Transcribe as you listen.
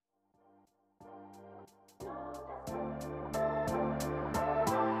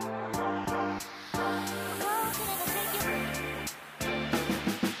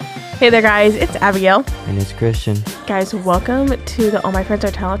Hey there, guys. It's Abygale. And it's Christian. Guys, welcome to the All My Friends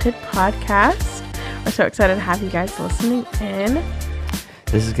Are Talented podcast. We're so excited to have you guys listening in.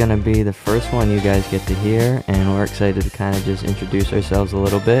 This is going to be the first one you guys get to hear, and we're excited to kind of just introduce ourselves a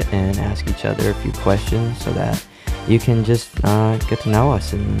little bit and ask each other a few questions so that you can just get to know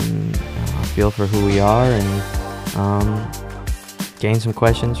us and feel for who we are and gain some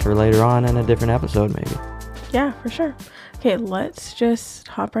questions for later on in a different episode maybe. Yeah, for sure. Okay, let's just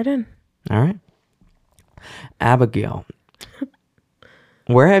hop right in. All right. Abygale,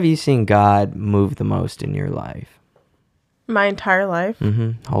 where have you seen God move the most in your life? My entire life.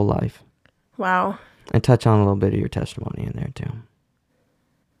 Whole life. Wow. And touch on a little bit of your testimony in there too.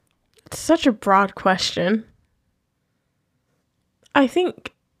 It's such a broad question. I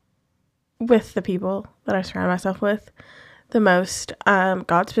think with the people that I surround myself with the most,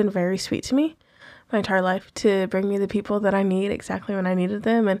 God's been very sweet to me my entire life to bring me the people that I need exactly when I needed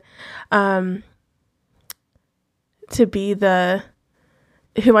them, and to be the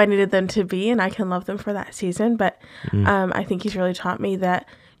who I needed them to be, and I can love them for that season. But I think he's really taught me that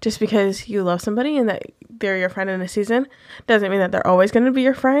just because you love somebody and that they're your friend in a season doesn't mean that they're always going to be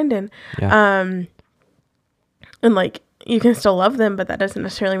your friend, and and like you can still love them, but that doesn't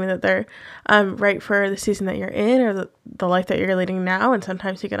necessarily mean that they're right for the season that you're in or the life that you're leading now. And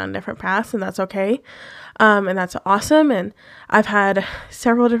sometimes you get on different paths, and that's okay. And that's awesome. And I've had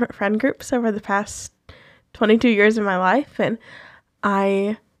several different friend groups over the past 22 years of my life, and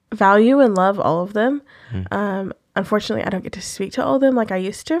I value and love all of them. Unfortunately, I don't get to speak to all of them like I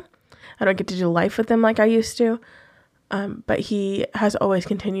used to. I don't get to do life with them like I used to. But he has always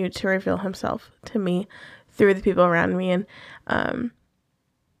continued to reveal himself to me through the people around me. And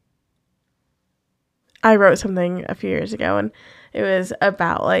I wrote something a few years ago, and it was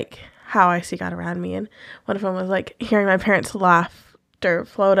about like how I see God around me. And one of them was like hearing my parents' laughter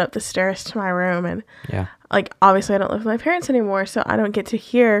float up the stairs to my room. And like, obviously I don't live with my parents anymore, so I don't get to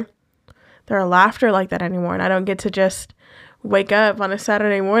hear their laughter like that anymore. And I don't get to just wake up on a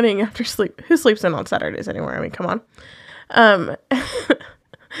Saturday morning after sleep. Who sleeps in on Saturdays anymore? I mean, come on.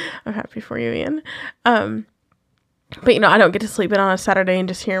 I'm happy for you, Ian. But, I don't get to sleep in on a Saturday and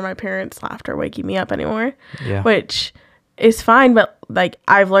just hear my parents' laughter waking me up anymore, which is fine. But, like,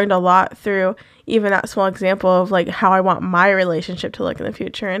 I've learned a lot through even that small example of, like, how I want my relationship to look in the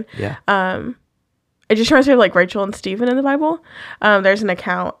future. And it just reminds me of, like, Rachel and Stephen in the Bible. There's an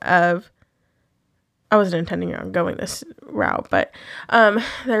account of, I wasn't intending on going this route, but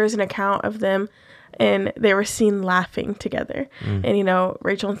there was an account of them, and they were seen laughing together. And,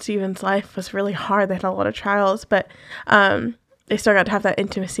 Rachel and Stephen's life was really hard. They had a lot of trials, but they still got to have that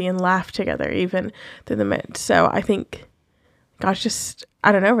intimacy and laugh together even through the midst. So I think God's just,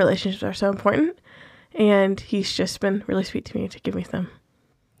 I don't know, relationships are so important. And he's just been really sweet to me to give me them.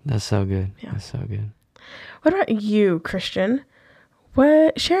 That's so good. Yeah. That's so good. What about you, Christian?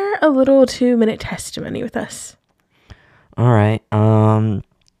 Share a little 2-minute testimony with us. All right.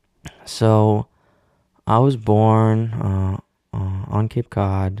 So I was born on Cape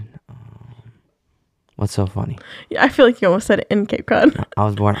Cod. What's so funny? Yeah, I feel like you almost said it in Cape Cod. I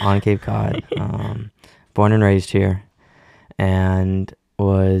was born on Cape Cod, born and raised here, and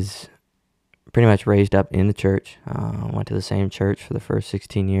was pretty much raised up in the church. Went to the same church for the first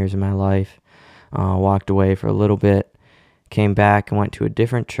 16 years of my life. Walked away for a little bit, came back and went to a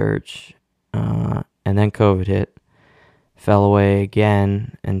different church, and then COVID hit. Fell away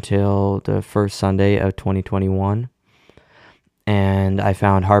again until the first Sunday of 2021. And I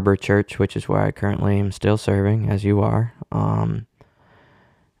found Harbor Church, which is where I currently am still serving, as you are.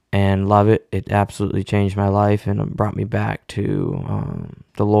 And love it. It absolutely changed my life and it brought me back to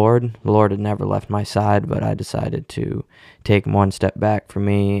the Lord. The Lord had never left my side, but I decided to take one step back for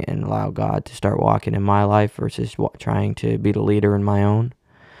me and allow God to start walking in my life versus trying to be the leader in my own.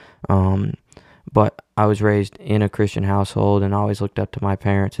 But I was raised in a Christian household and always looked up to my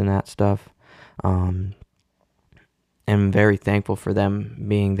parents and that stuff. And I'm very thankful for them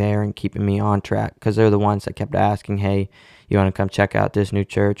being there and keeping me on track, because they're the ones that kept asking, hey, you want to come check out this new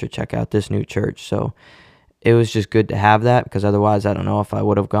church or check out this new church? So it was just good to have that, because otherwise I don't know if I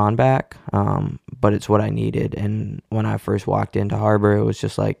would have gone back. But it's what I needed. And when I first walked into Harbor, it was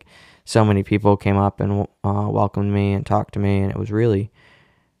just like so many people came up and welcomed me and talked to me, and it was really,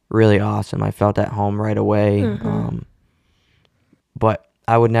 really awesome. I felt at home right away. But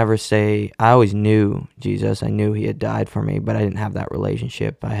I would never say, I always knew Jesus. I knew he had died for me, but I didn't have that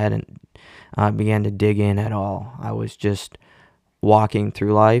relationship. I hadn't began to dig in at all. I was just walking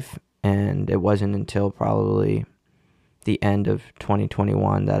through life, and it wasn't until probably the end of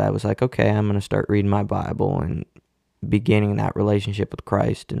 2021 that I was like, okay, I'm going to start reading my Bible and beginning that relationship with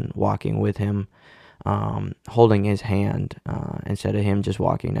Christ and walking with him, holding his hand instead of him just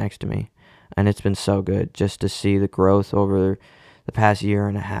walking next to me. And it's been so good just to see the growth over the past year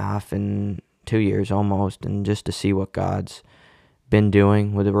and a half and 2 years almost, and just to see what God's been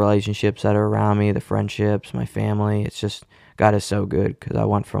doing with the relationships that are around me, the friendships, my family. It's just, God is so good, because I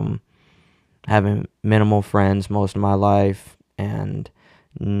went from having minimal friends most of my life and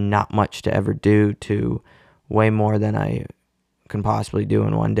not much to ever do to way more than I can possibly do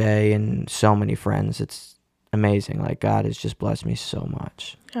in one day, and so many friends. It's amazing. Like, God has just blessed me so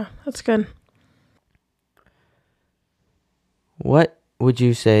much. Yeah, that's good. What would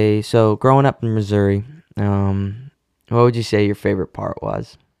you say, so growing up in Missouri, what would you say your favorite part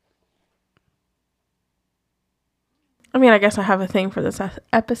was? I mean, I guess I have a thing for this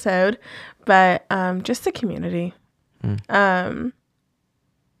episode, but just the community. It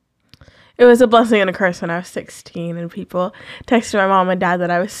was a blessing and a curse when I was 16, and people texted my mom and dad that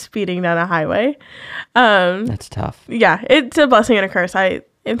I was speeding down a highway. That's tough. Yeah, it's a blessing and a curse. I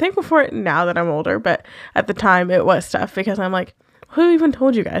am thankful for it now that I'm older, but at the time it was tough, because I'm like, who even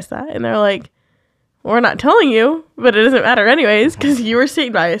told you guys that? And they're like, we're not telling you, but it doesn't matter anyways, because you were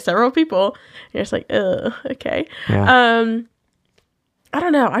seen by several people. And you're just like, okay. Yeah. I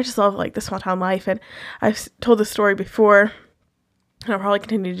don't know. I just love like the small town life, and I've told this story before, and I'll probably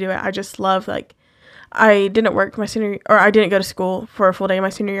continue to do it. I just love, like, I didn't work my senior, or I didn't go to school for a full day my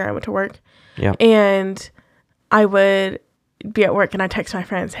senior year. I went to work. Yeah. And I would be at work, and I'd text my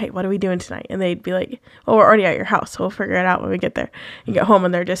friends, hey, what are we doing tonight? And they'd be like, well, we're already at your house, so we'll figure it out when we get there. And get home,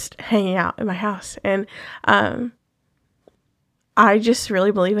 and they're just hanging out in my house. And I just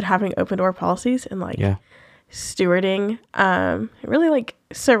really believe in having open door policies, and like stewarding, really like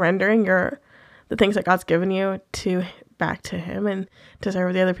surrendering the things that God's given you to back to him and to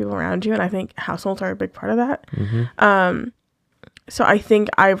serve the other people around you. And I think households are a big part of that. So I think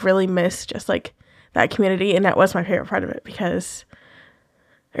I've really missed just like that community, and that was my favorite part of it, because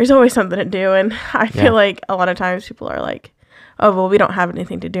there's always something to do. And I feel like a lot of times people are like, oh, well, we don't have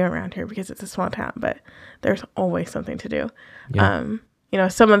anything to do around here because it's a small town, but there's always something to do. You know,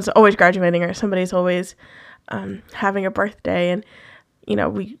 someone's always graduating, or somebody's always having a birthday. And, you know,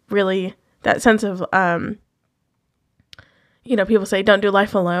 we really, that sense of, you know, people say don't do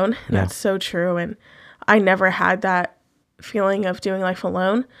life alone. And that's so true. And I never had that feeling of doing life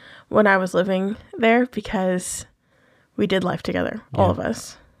alone when I was living there, because we did life together, all of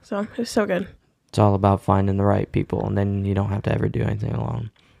us. So it was so good. It's all about finding the right people, and then you don't have to ever do anything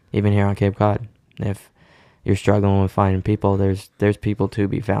alone. Even here on Cape Cod, if you're struggling with finding people, there's people to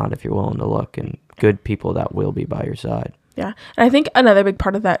be found if you're willing to look, and good people that will be by your side. Yeah. And I think another big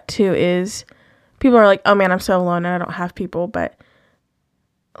part of that too is people are like, oh man, I'm so alone and I don't have people. But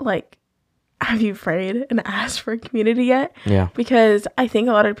like, have you prayed and asked for a community yet? Yeah. Because I think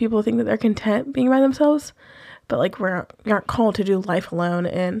a lot of people think that they're content being by themselves, but like we aren't called to do life alone.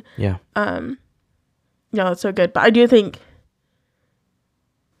 And it's so good. But I do think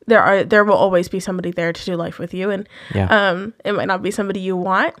there will always be somebody there to do life with you, and it might not be somebody you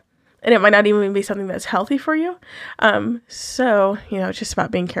want, and it might not even be something that's healthy for you. So you know, it's just about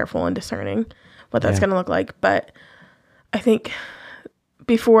being careful and discerning what that's going to look like. But I think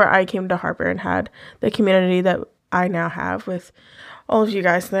before I came to Harper and had the community that I now have with all of you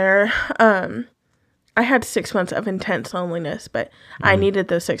guys there, I had 6 months of intense loneliness, but I needed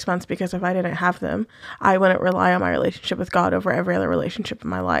those 6 months, because if I didn't have them, I wouldn't rely on my relationship with God over every other relationship in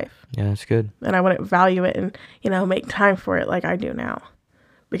my life. Yeah, that's good. And I wouldn't value it and, you know, make time for it like I do now,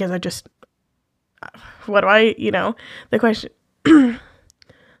 because I just, the question,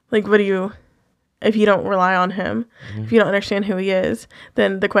 like, if you don't rely on him, if you don't understand who he is,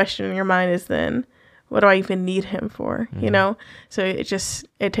 then the question in your mind is then, what do I even need him for? You know? So it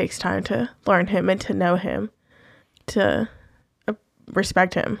takes time to learn him and to know him, to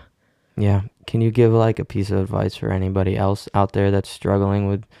respect him. Yeah. Can you give like a piece of advice for anybody else out there that's struggling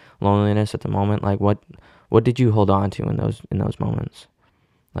with loneliness at the moment? Like what did you hold on to in those moments?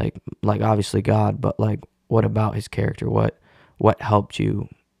 Like obviously God, but like what about his character? What helped you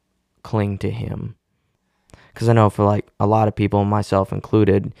cling to him? Because I know for like a lot of people, myself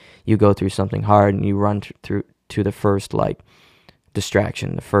included, you go through something hard and you run through to the first like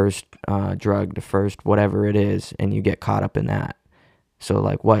distraction, the first drug, the first whatever it is, and you get caught up in that. So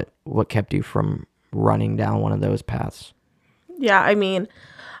like what kept you from running down one of those paths? Yeah, I mean,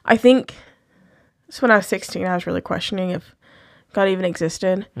 I think so when I was 16, I was really questioning if God even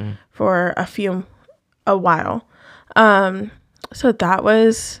existed for a while. So that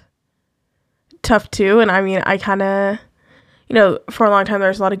was tough too. And I mean, I kind of, you know, for a long time there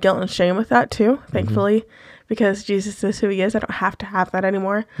was a lot of guilt and shame with that too, thankfully, because Jesus is who he is. I don't have to have that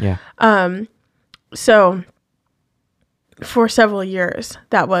anymore. Yeah. So for several years,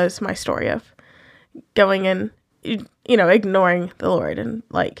 that was my story of going and, ignoring the Lord. And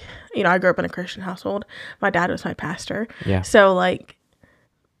like, I grew up in a Christian household. My dad was my pastor. Yeah. So like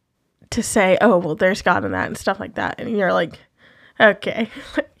to say, oh, well, there's God in that and stuff like that. And you're like, okay,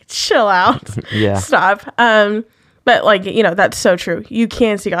 chill out. Yeah. Stop. But like, that's so true. You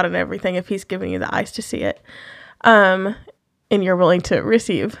can see God in everything if he's giving you the eyes to see it. And you're willing to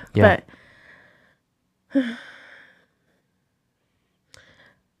receive. Yeah. But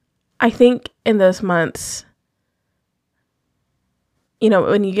I think in those months,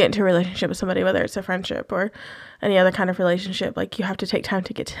 when you get into a relationship with somebody, whether it's a friendship or any other kind of relationship, like you have to take time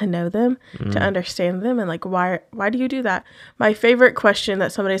to get to know them, to understand them. And like, why do you do that? My favorite question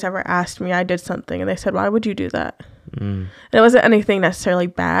that somebody's ever asked me, I did something and they said, why would you do that? And it wasn't anything necessarily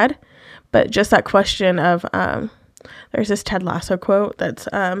bad, but just that question of, there's this Ted Lasso quote that's,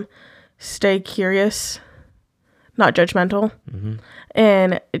 stay curious, not judgmental.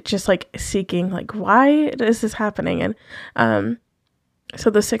 And it's just like seeking, like, why is this happening? And, so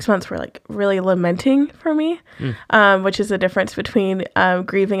the 6 months were like really lamenting for me, which is the difference between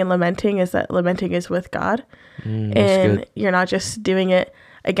grieving and lamenting, is that lamenting is with God. And good. You're not just doing it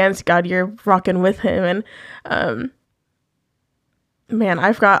against God, you're rocking with him. And man,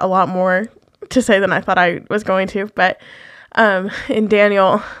 I've got a lot more to say than I thought I was going to. But in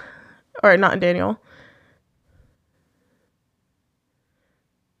Daniel, or not in Daniel,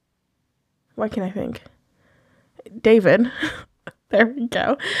 why can't I think? David. There we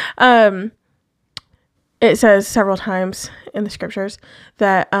go. It says several times in the scriptures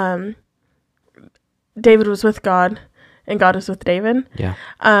that David was with God and God was with David. Yeah.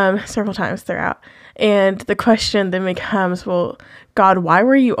 Several times throughout. And the question then becomes, well, God, why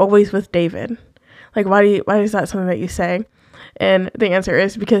were you always with David? Like, why is that something that you say? And the answer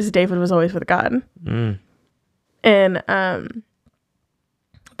is because David was always with God. And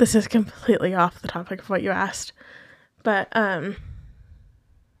this is completely off the topic of what you asked. But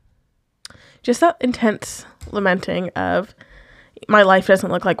just that intense lamenting of my life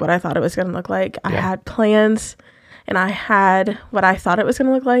doesn't look like what I thought it was going to look like. Yeah. I had plans and I had what I thought it was going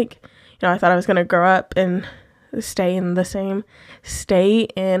to look like. I thought I was going to grow up and stay in the same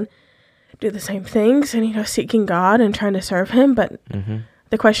state and do the same things and, seeking God and trying to serve him. But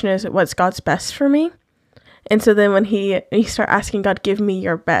the question is, what's God's best for me? And so then when you start asking God, give me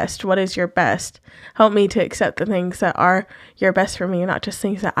your best. What is your best? Help me to accept the things that are your best for me and not just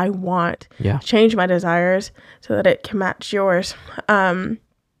things that I want. Yeah. Change my desires so that it can match yours.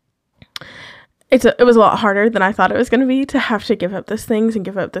 It was a lot harder than I thought it was going to be to have to give up those things and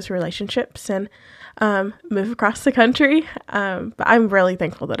give up those relationships and move across the country. But I'm really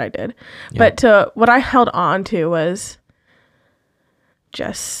thankful that I did. Yeah. But what I held on to was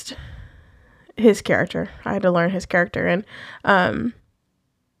just his character. I had to learn his character. And I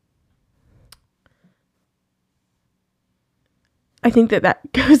think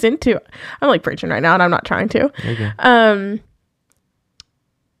that goes into, I'm like preaching right now and I'm not trying to. Okay.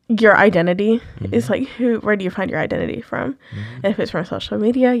 Your identity is like, where do you find your identity from? And if it's from social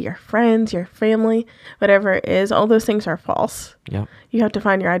media, your friends, your family, whatever it is, all those things are false. Yep. You have to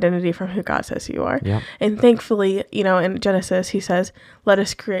find your identity from who God says you are. Yep. And thankfully, in Genesis, he says, let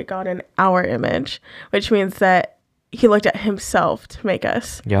us create God in our image, which means that he looked at himself to make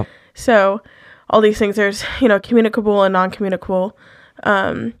us. Yep. So all these things, there's, communicable and non-communicable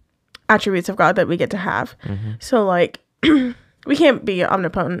attributes of God that we get to have. So like, we can't be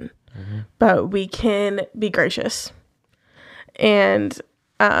omnipotent, but we can be gracious. And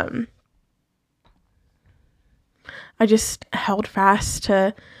I just held fast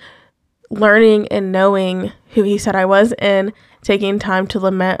to learning and knowing who he said I was and taking time to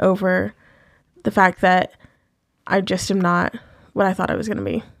lament over the fact that I just am not what I thought I was going to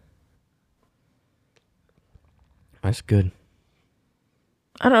be. That's good.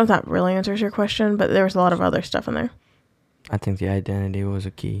 I don't know if that really answers your question, but there was a lot of other stuff in there. I think the identity was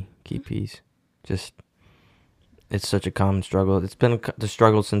a key piece. Just, it's such a common struggle. It's been the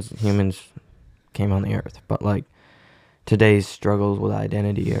struggle since humans came on the earth. But like, today's struggles with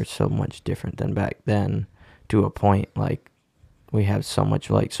identity are so much different than back then, to a point. Like, we have so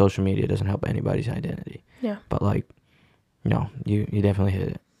much, like, social media doesn't help anybody's identity. Yeah. But like, no, you definitely hit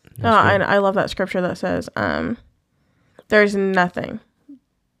it. And I love that scripture that says, there's nothing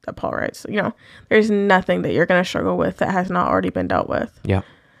that Paul writes, there's nothing that you're going to struggle with that has not already been dealt with. Yeah.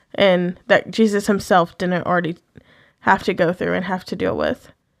 And that Jesus himself didn't already have to go through and have to deal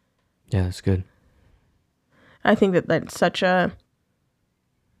with. Yeah, that's good. I think that that's such a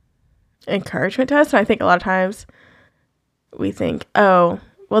encouragement to us. And I think a lot of times we think, oh,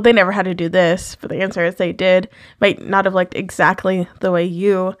 well, they never had to do this, but the answer is they did. Might not have looked exactly the way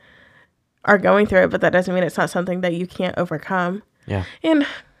you are going through it, but that doesn't mean it's not something that you can't overcome. Yeah. And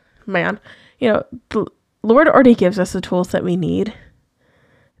man, the Lord already gives us the tools that we need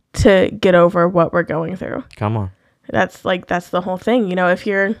to get over what we're going through. Come on. That's the whole thing. If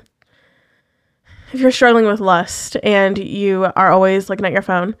you're struggling with lust and you are always looking at your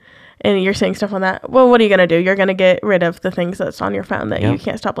phone and you're seeing stuff on that, well, what are you going to do? You're going to get rid of the things that's on your phone that you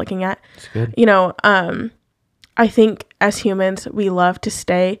can't stop looking at. That's good. I think as humans, we love to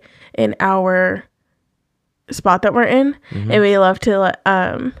stay in our spot that we're in, and we love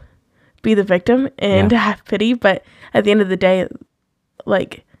to be the victim and have pity. But at the end of the day,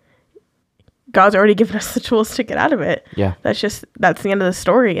 like, God's already given us the tools to get out of it. Yeah. That's the end of the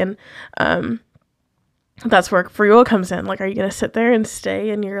story. And that's where free will comes in. Like, are you going to sit there and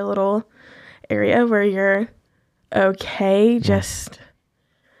stay in your little area where you're okay?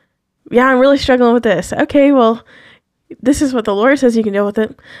 I'm really struggling with this. Okay, well, this is what the Lord says you can deal with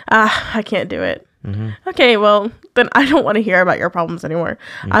it. I can't do it. Okay, well, then I don't want to hear about your problems anymore.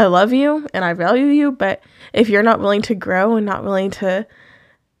 I love you and I value you, but if you're not willing to grow and not willing to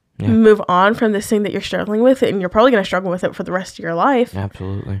move on from this thing that you're struggling with, and you're probably going to struggle with it for the rest of your life.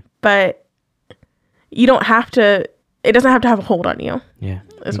 Absolutely. But you don't have to, it doesn't have to have a hold on you. Yeah.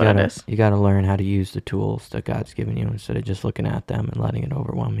 Is what it is. You got to learn how to use the tools that God's given you instead of just looking at them and letting it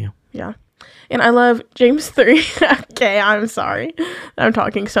overwhelm you. Yeah. And I love James 3. Okay, I'm sorry. I'm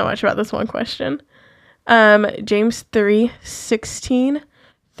talking so much about this one question. James 3:16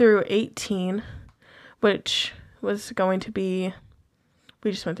 through 18, which was going to be,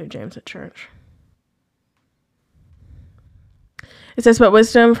 we just went through James at church. It says, but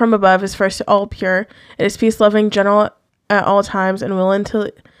wisdom from above is first all pure. It is peace-loving, gentle at all times, and willing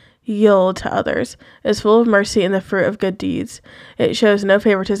to yield to others. It is full of mercy and the fruit of good deeds. It shows no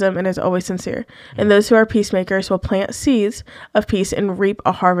favoritism and is always sincere. And those who are peacemakers will plant seeds of peace and reap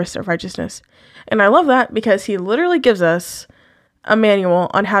a harvest of righteousness. And I love that because he literally gives us a manual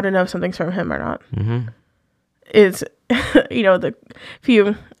on how to know if something's from him or not. It's,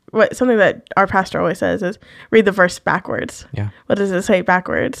 something that our pastor always says is read the verse backwards. Yeah. What does it say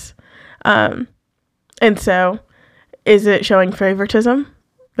backwards? And so is it showing favoritism?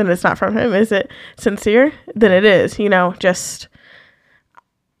 Then it's not from him. Is it sincere? Then it is, Yeah,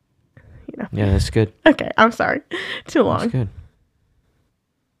 that's good. Okay, I'm sorry. Too long. That's good.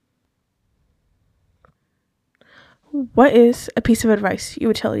 What is a piece of advice you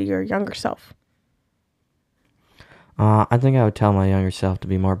would tell your younger self? I think I would tell my younger self to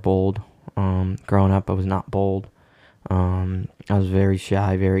be more bold. Growing up, I was not bold. I was very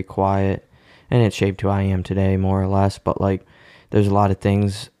shy, very quiet, and it shaped who I am today, more or less. But, there's a lot of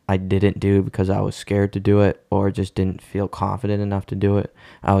things I didn't do because I was scared to do it or just didn't feel confident enough to do it.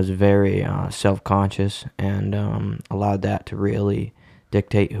 I was very self-conscious and allowed that to really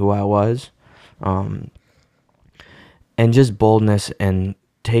dictate who I was. And just boldness and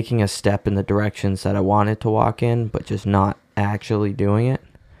taking a step in the directions that I wanted to walk in, but just not actually doing it.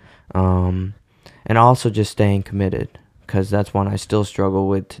 And also just staying committed, because that's one I still struggle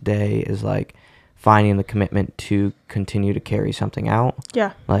with today, is finding the commitment to continue to carry something out.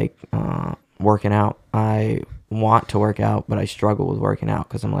 Yeah. Working out. I want to work out, but I struggle with working out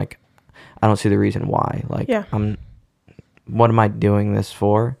because I'm I don't see the reason why. What am I doing this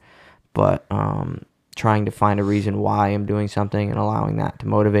for? But trying to find a reason why I'm doing something and allowing that to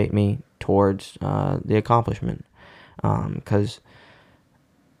motivate me towards the accomplishment. Because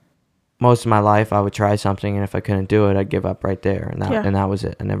most of my life I would try something, and if I couldn't do it, I'd give up right there, and that was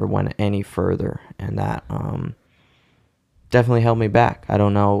it. I never went any further, and that definitely held me back. I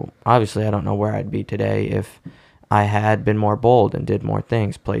don't know where I'd be today if I had been more bold and did more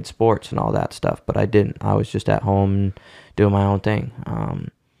things, played sports and all that stuff, but I didn't. I was just at home doing my own thing.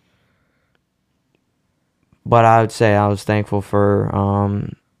 But I would say I was thankful for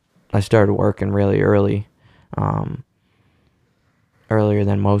I started working really early, earlier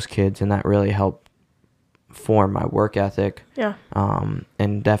than most kids, and that really helped form my work ethic. Yeah.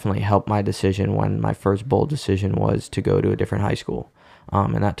 And definitely helped my decision when my first bold decision was to go to a different high school.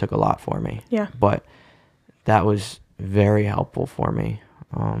 And that took a lot for me. Yeah. But that was very helpful for me.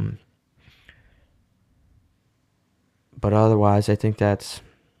 But otherwise, I think that's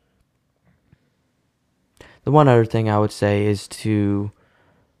the one other thing I would say is to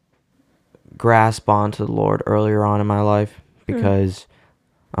grasp onto the Lord earlier on in my life, because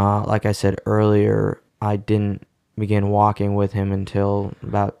like I said earlier, I didn't begin walking with him until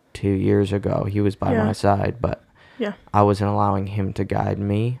about 2 years ago. He was by my side, but I wasn't allowing him to guide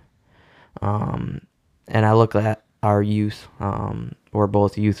me. And I look at our youth. We're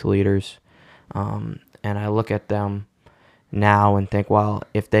both youth leaders. And I look at them now and think, well,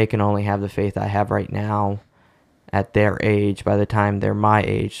 if they can only have the faith I have right now at their age, by the time they're my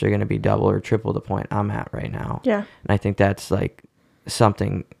age, they're going to be double or triple the point I'm at right now. Yeah. And I think that's like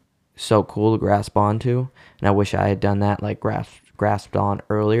something so cool to grasp onto. And I wish I had done that, like grasped on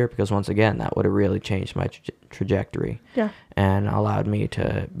earlier, because once again, that would have really changed my trajectory. Yeah. And allowed me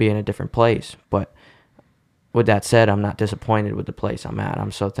to be in a different place. But with that said, I'm not disappointed with the place I'm at.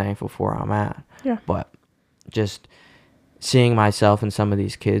 I'm so thankful for where I'm at. Yeah. But just seeing myself in some of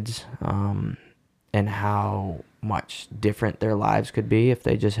these kids, and how much different their lives could be if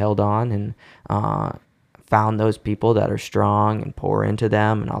they just held on and found those people that are strong and pour into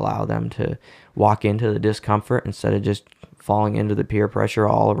them and allow them to walk into the discomfort instead of just falling into the peer pressure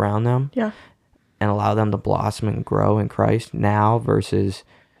all around them. Yeah. And allow them to blossom and grow in Christ now versus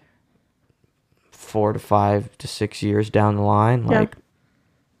 4 to 5 to 6 years down the line. Like,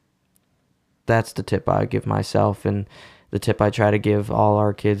 that's the tip I give myself, and the tip I try to give all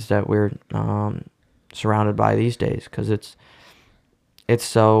our kids that we're surrounded by these days, because it's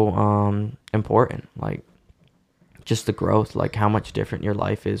so important. Like, just the growth, like how much different your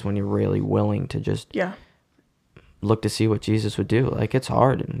life is when you're really willing to just look to see what Jesus would do. Like, it's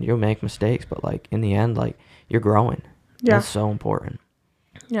hard and you'll make mistakes, but like in the end, like, you're growing. Yeah. That's so important.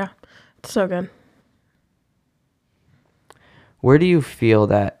 Yeah. It's so good. Where do you feel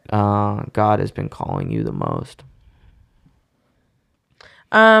that God has been calling you the most?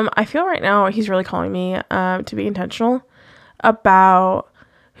 I feel right now he's really calling me to be intentional about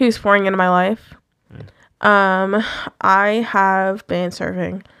who's pouring into my life. I have been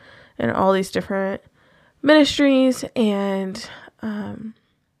serving in all these different ministries and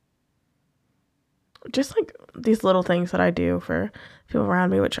just like these little things that I do for people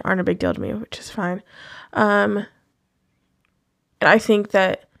around me, which aren't a big deal to me, which is fine. And I think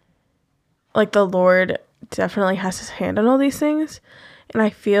that like the Lord definitely has his hand on all these things, and I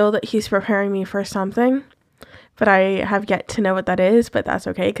feel that he's preparing me for something, but I have yet to know what that is, but that's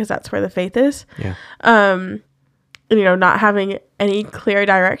okay, because that's where the faith is. Yeah. And, you know, not having any clear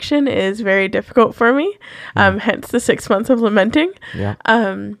direction is very difficult for me. Hence the 6 months of lamenting. Yeah.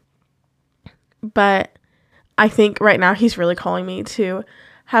 But I think right now he's really calling me to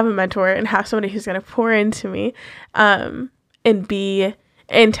have a mentor and have somebody who's going to pour into me, and be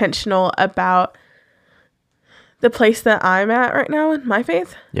intentional about the place that I'm at right now in my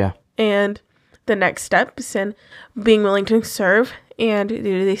faith. Yeah. And the next steps, and being willing to serve and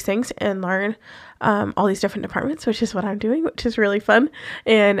do these things and learn all these different departments, which is what I'm doing, which is really fun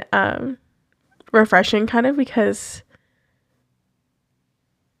and refreshing, kind of, because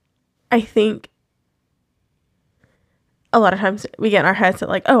I think a lot of times we get in our heads that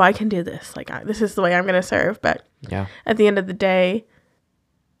like, oh, I can do this. Like, this is the way I'm going to serve. But at the end of the day,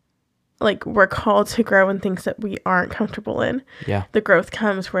 like, we're called to grow in things that we aren't comfortable in. Yeah. The growth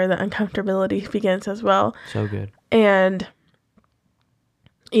comes where the uncomfortability begins as well. So good. And,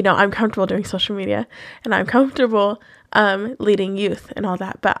 you know, I'm comfortable doing social media, and I'm comfortable leading youth and all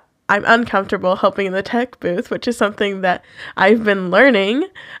that, but I'm uncomfortable helping in the tech booth, which is something that I've been learning.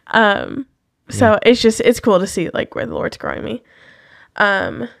 So it's cool to see like where the Lord's growing me.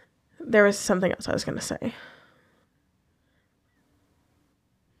 There was something else I was going to say.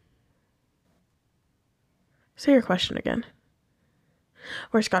 Say your question again.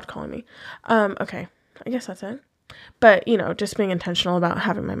 Where's God calling me? Okay. I guess that's it. But, you know, just being intentional about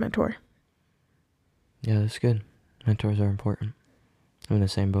having my mentor. Yeah, that's good. Mentors are important. I'm in the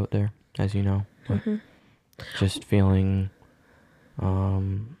same boat there, as you know. Just feeling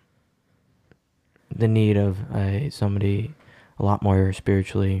the need of somebody a lot more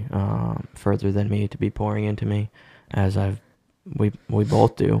spiritually further than me to be pouring into me, as we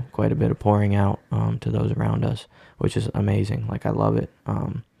both do quite a bit of pouring out to those around us, which is amazing. Like, I love it.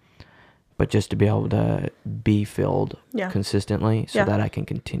 But just to be able to be filled consistently so that I can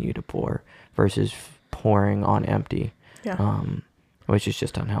continue to pour versus pouring on empty, which is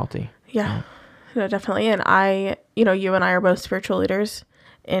just unhealthy. Yeah, no, definitely. And you and I are both spiritual leaders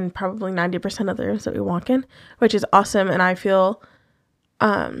in probably 90% of the rooms that we walk in, which is awesome. And I feel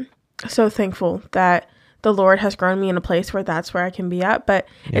so thankful that the Lord has grown me in a place where that's where I can be at. But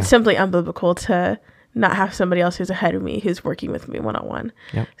it's simply unbiblical to not have somebody else who's ahead of me, who's working with me one-on-one.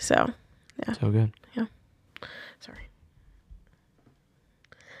 Yep. So, yeah. So good. Yeah. Sorry.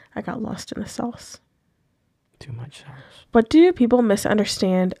 I got lost in the sauce. Too much sauce. What do people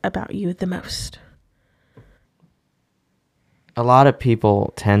misunderstand about you the most? A lot of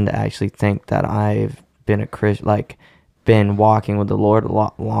people tend to actually think that I've been a Christian, like, been walking with the Lord a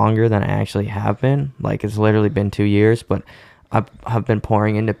lot longer than I actually have been. Like, it's literally been 2 years, but I've been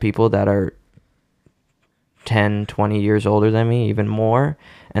pouring into people that are 10, 20 years older than me, even more,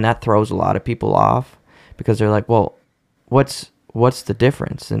 and that throws a lot of people off because they're like, well, what's the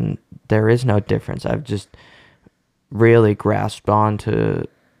difference? And there is no difference. I've just really grasped onto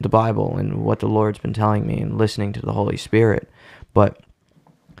the Bible and what the Lord's been telling me and listening to the Holy Spirit. But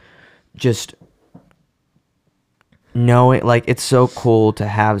just knowing, like, it's so cool to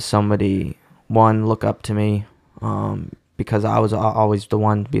have somebody, one, look up to me, because I was always the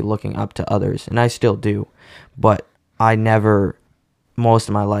one to be looking up to others, and I still do, but I never, most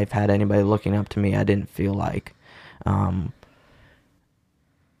of my life, had anybody looking up to me I didn't feel like.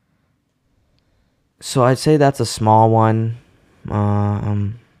 So I'd say that's a small one.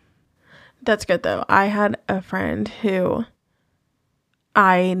 That's good, though. I had a friend who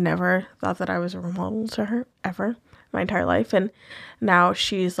I never thought that I was a role model to her, ever, my entire life. And now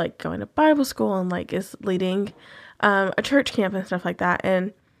she's, like, going to Bible school and, like, is leading a church camp and stuff like that.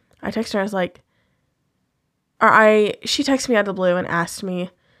 And I texted her, I was like, she texted me out of the blue and asked me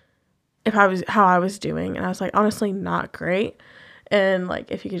how I was doing. And I was like, honestly, not great. And,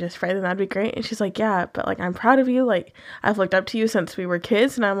 like, if you could just pray, then that'd be great. And she's like, yeah, but, like, I'm proud of you. Like, I've looked up to you since we were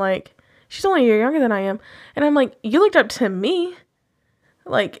kids. And I'm like, she's only a year younger than I am. And I'm like, you looked up to me.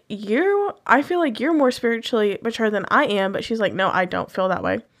 Like, I feel like you're more spiritually mature than I am. But she's like, no, I don't feel that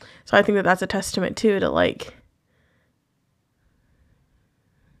way. So I think that that's a testament, too, to, like,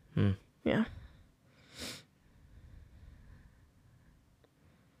 yeah.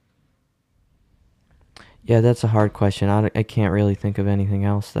 Yeah, that's a hard question. I can't really think of anything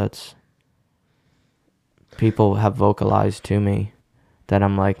else that's people have vocalized to me that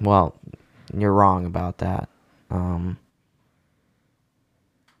I'm like, well, you're wrong about that.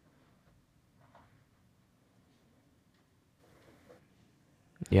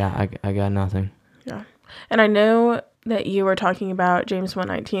 Yeah, I got nothing. Yeah. And I know that you were talking about James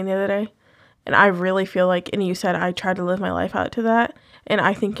 1:19 the other day, and I really feel like, and you said I try to live my life out to that, and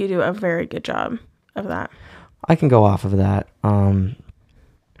I think you do a very good job of that. I can go off of that. A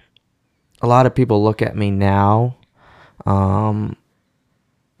lot of people look at me now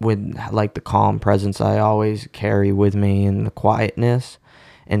with, like, the calm presence I always carry with me and the quietness,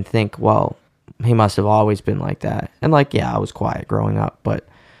 and think, well, he must have always been like that. And, like, yeah, I was quiet growing up, but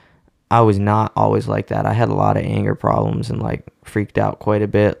I was not always like that. I had a lot of anger problems and, like, freaked out quite a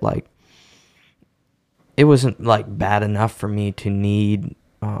bit. Like, it wasn't, like, bad enough for me to need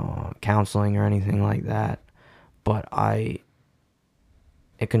counseling or anything like that, but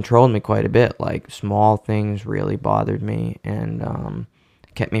it controlled me quite a bit. Like, small things really bothered me and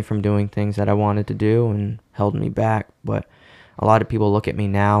kept me from doing things that I wanted to do and held me back. But a lot of people look at me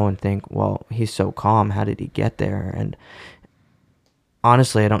now and think, well, he's so calm, how did he get there? And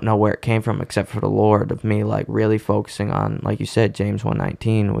honestly, I don't know where it came from except for the Lord, of me, like, really focusing on, like you said, James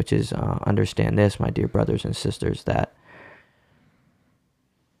 1:19, which is, understand this, my dear brothers and sisters, that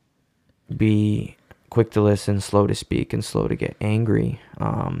be quick to listen, slow to speak, and slow to get angry.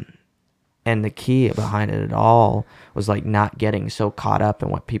 And the key behind it all was, like, not getting so caught up in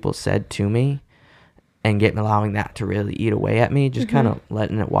what people said to me and allowing that to really eat away at me, just kind of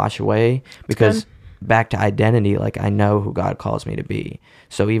letting it wash away. Because back to identity, like, I know who God calls me to be.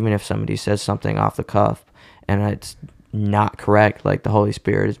 So even if somebody says something off the cuff and it's not correct, like, the Holy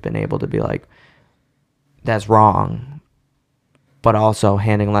Spirit has been able to be like, that's wrong, but also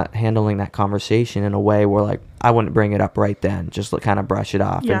handling that conversation in a way where, like, I wouldn't bring it up right then, just kind of brush it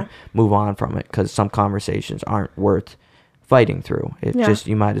off and move on from it, because some conversations aren't worth fighting through. It just,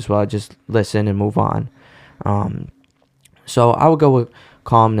 you might as well just listen and move on. So I would go with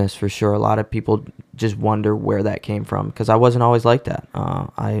calmness for sure. A lot of people just wonder where that came from, because I wasn't always like that.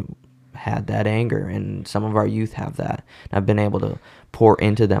 I had that anger, and some of our youth have that. And I've been able to pour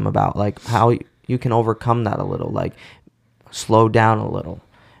into them about, like, how you can overcome that a little, like, slow down a little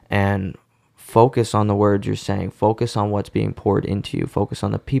and focus on the words you're saying, focus on what's being poured into you, focus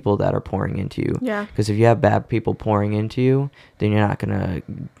on the people that are pouring into you. Because if you have bad people pouring into you, then you're not going to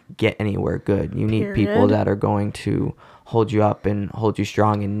get anywhere good. You need people that are going to hold you up and hold you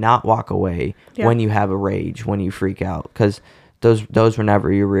strong and not walk away when you have a rage, when you freak out, because those were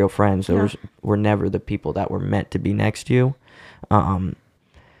never your real friends. Those were never the people that were meant to be next to you.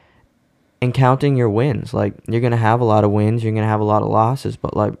 And counting your wins. Like, you're going to have a lot of wins, you're going to have a lot of losses,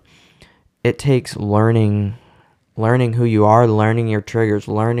 but, like, it takes learning who you are, learning your triggers,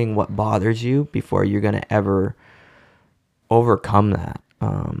 learning what bothers you before you're going to ever overcome that.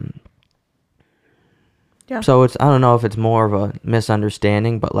 So it's, I don't know if it's more of a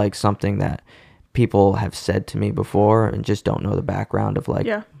misunderstanding, but, like, something that people have said to me before and just don't know the background of like,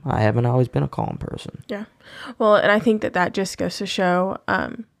 I haven't always been a calm person. Yeah. Well, and I think that just goes to show,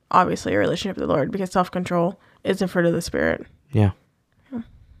 obviously, a relationship with the Lord, because self-control is a fruit of the Spirit. Yeah.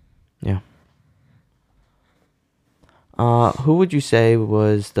 Who would you say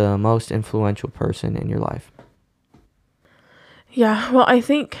was the most influential person in your life? Yeah, well, I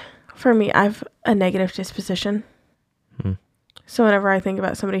think for me, I have a negative disposition. So whenever I think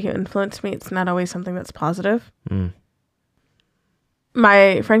about somebody who influenced me, it's not always something that's positive.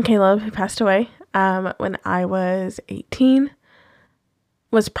 My friend Caleb, who passed away when I was 18,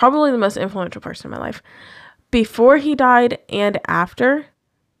 was probably the most influential person in my life. Before he died and after,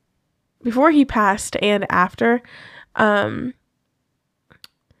 before he passed and after, growing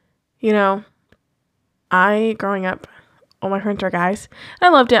up, all my friends were guys. And I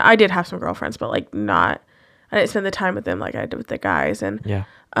loved it. I did have some girlfriends, but like I didn't spend the time with them like I did with the guys. And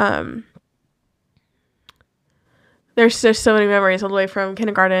there's just so many memories all the way from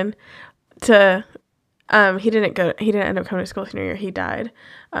kindergarten to he didn't end up coming to school senior year. He died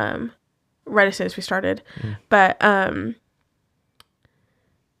right as soon as we started. But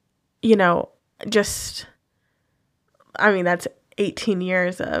that's 18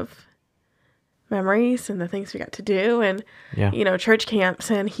 years of memories and the things we got to do, and church camps,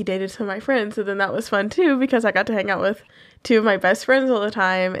 and he dated some of my friends, so then that was fun too, because I got to hang out with two of my best friends all the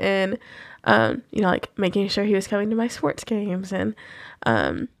time, and like making sure he was coming to my sports games, and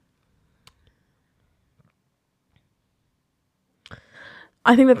I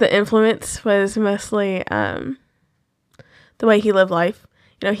think that the influence was mostly the way he lived life.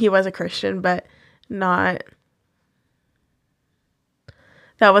 He was a Christian, but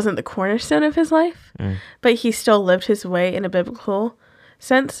that wasn't the cornerstone of his life, but he still lived his way in a biblical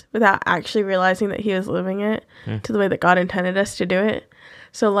sense without actually realizing that he was living it to the way that God intended us to do it.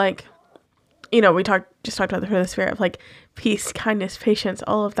 So like, we just talked about the fruit of the Spirit of like peace, kindness, patience,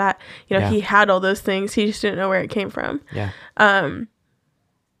 all of that. He had all those things. He just didn't know where it came from. And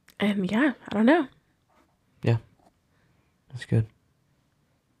I don't know. Yeah, that's good.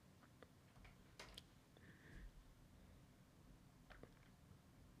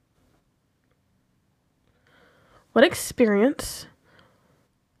 What experience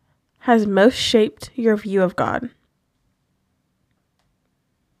has most shaped your view of God?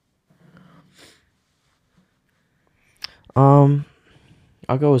 I'll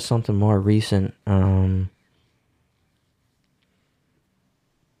go with something more recent.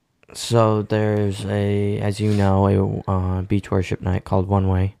 So there's as you know, a beach worship night called One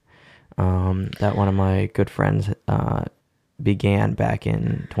Way, that one of my good friends began back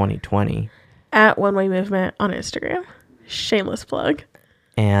in 2020. At One Way Movement on Instagram. Shameless plug.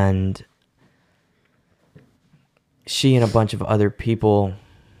 And she and a bunch of other people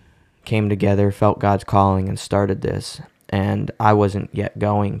came together, felt God's calling, and started this. And I wasn't yet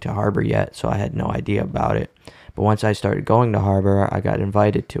going to Harbor yet, so I had no idea about it. But once I started going to Harbor, I got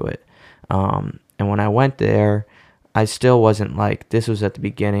invited to it. And when I went there, I still wasn't like, this was at the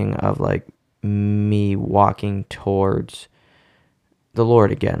beginning of like me walking towards the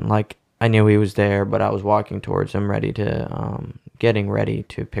Lord again. Like, I knew he was there, but I was walking towards him, getting ready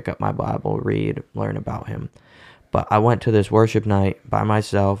to pick up my Bible, read, learn about him. But I went to this worship night by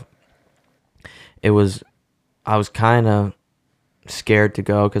myself. I was kind of scared to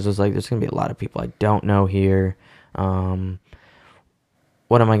go because I was like, there's going to be a lot of people I don't know here. What am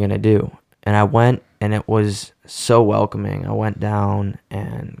I going to do? And I went, and it was so welcoming. I went down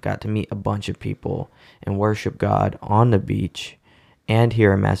and got to meet a bunch of people and worship God on the beach and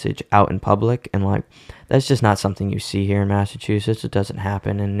hear a message out in public. And like, that's just not something you see here in Massachusetts. It doesn't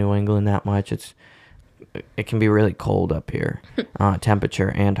happen in New England that much. It can be really cold up here, temperature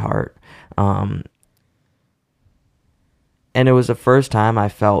and heart. And it was the first time I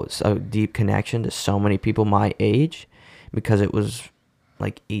felt a deep connection to so many people my age, because it was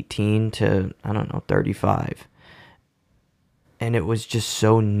like 18 to, 35. And it was just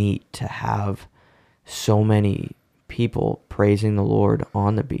so neat to have so many people praising the Lord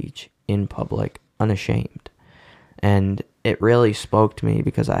on the beach in public, unashamed. And it really spoke to me,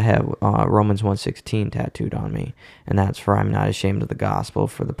 because I have Romans 1:16 tattooed on me, and that's, for I'm not ashamed of the gospel,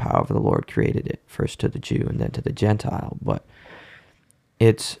 for the power of the Lord created it, first to the Jew and then to the Gentile. But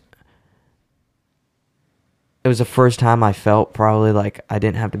it was the first time I felt probably like I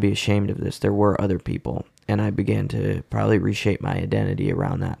didn't have to be ashamed of this. There were other people, and I began to probably reshape my identity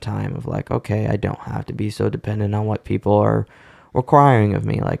around that time of like, okay, I don't have to be so dependent on what people are requiring of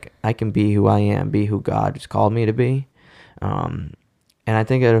me. Like, I can be who I am, be who God has called me to be. And I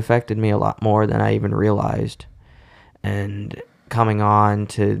think it affected me a lot more than I even realized. And coming on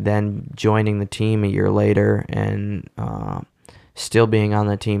to then joining the team a year later and still being on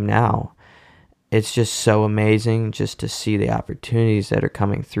the team now. It's just so amazing just to see the opportunities that are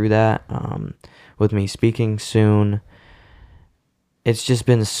coming through that. With me speaking soon, it's just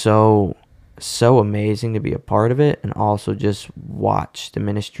been so amazing to be a part of it, and also just watch the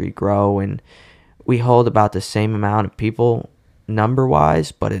ministry grow. And we hold about the same amount of people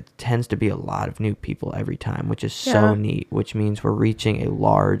number-wise, but it tends to be a lot of new people every time, which is so neat, which means we're reaching a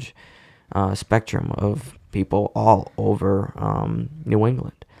large spectrum of people all over New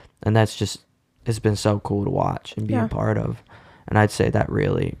England. And that's just, it's been so cool to watch and be a part of. And I'd say that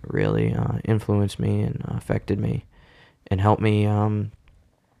really, really influenced me and affected me and helped me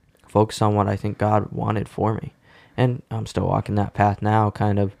focus on what I think God wanted for me. And I'm still walking that path now,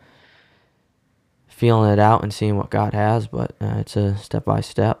 kind of feeling it out and seeing what God has, but it's a step by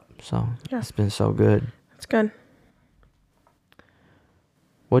step. So it's been so good. That's good.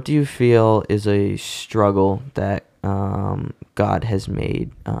 What do you feel is a struggle that God has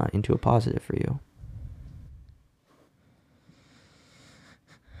made into a positive for you?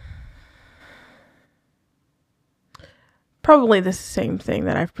 Probably the same thing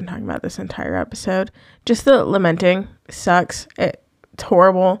that I've been talking about this entire episode. Just the lamenting sucks. It's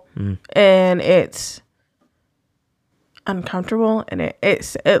horrible. And it's uncomfortable, and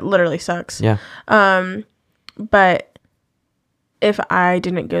it literally sucks. Yeah. But if I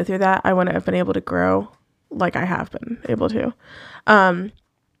didn't go through that, I wouldn't have been able to grow like I have been able to.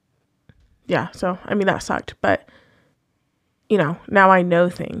 Yeah, so I mean that sucked, but now I know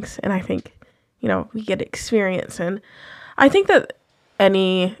things, and I think we get experience, and I think that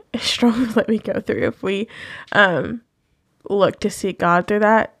any struggle that we go through, if we look to seek God through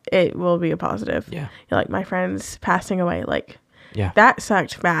that, it will be a positive. Yeah. Like my friends passing away, that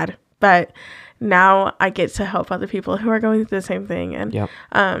sucked bad, but now I get to help other people who are going through the same thing, and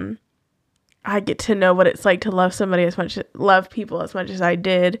I get to know what it's like to love people as much as I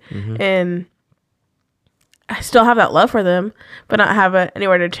did, and I still have that love for them, but not have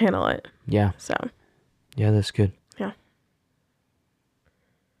anywhere to channel it. Yeah. So. Yeah, that's good. Yeah.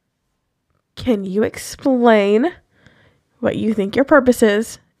 Can you explain what you think your purpose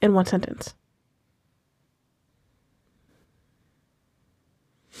is in one sentence?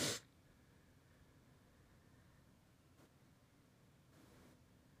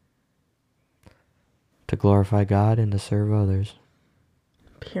 To glorify God and to serve others.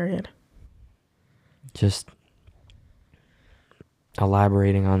 Period. Just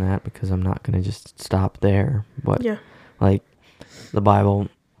elaborating on that, because I'm not going to just stop there. But the Bible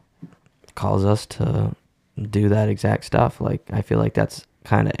calls us to do that exact stuff. I feel like that's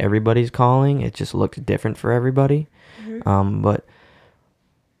kind of everybody's calling. It just looks different for everybody. But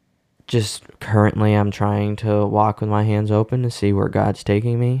just currently I'm trying to walk with my hands open to see where God's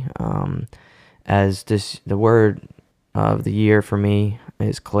taking me. The word of the year for me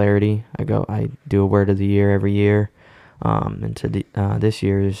is clarity. I do a word of the year every year. And this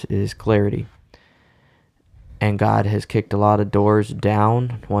year's is clarity. And God has kicked a lot of doors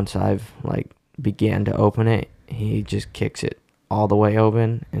down. Once I've began to open it, he just kicks it all the way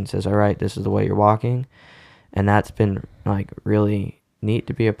open and says, all right, this is the way you're walking. And that's been really neat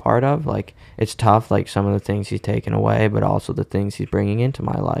to be a part of. It's tough, some of the things he's taken away, but also the things he's bringing into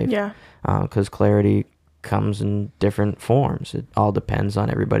my life. Yeah. Because clarity comes in different forms. It all depends on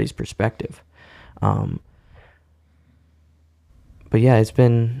everybody's perspective. But yeah, it's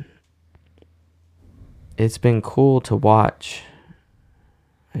been cool to watch.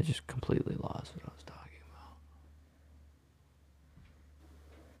 I just completely lost what I was talking about.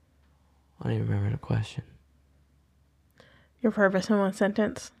 I don't even remember the question. Your purpose in one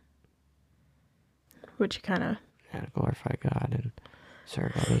sentence? Which you kind of... Yeah, to glorify God and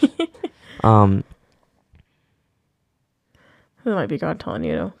serve others. It might be God telling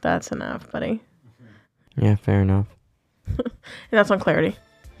you, that's enough, buddy. Yeah, fair enough. And that's on clarity.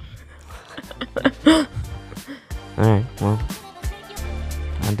 All right, well,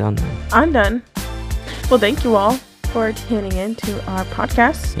 I'm done then. I'm done. Well, thank you all for tuning in to our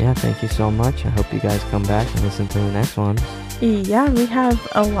podcast. Yeah, thank you so much. I hope you guys come back and listen to the next one. Yeah, we have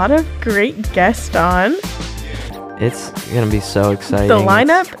a lot of great guests on. It's going to be so exciting. The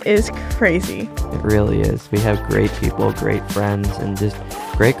lineup is crazy. It really is. We have great people, great friends, and just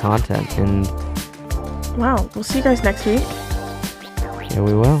great content. And wow, we'll see you guys next week. Yeah,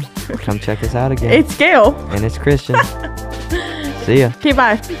 we will. Come check us out again. It's Gail. And it's Christian. See ya. Okay,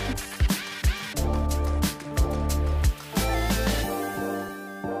 bye.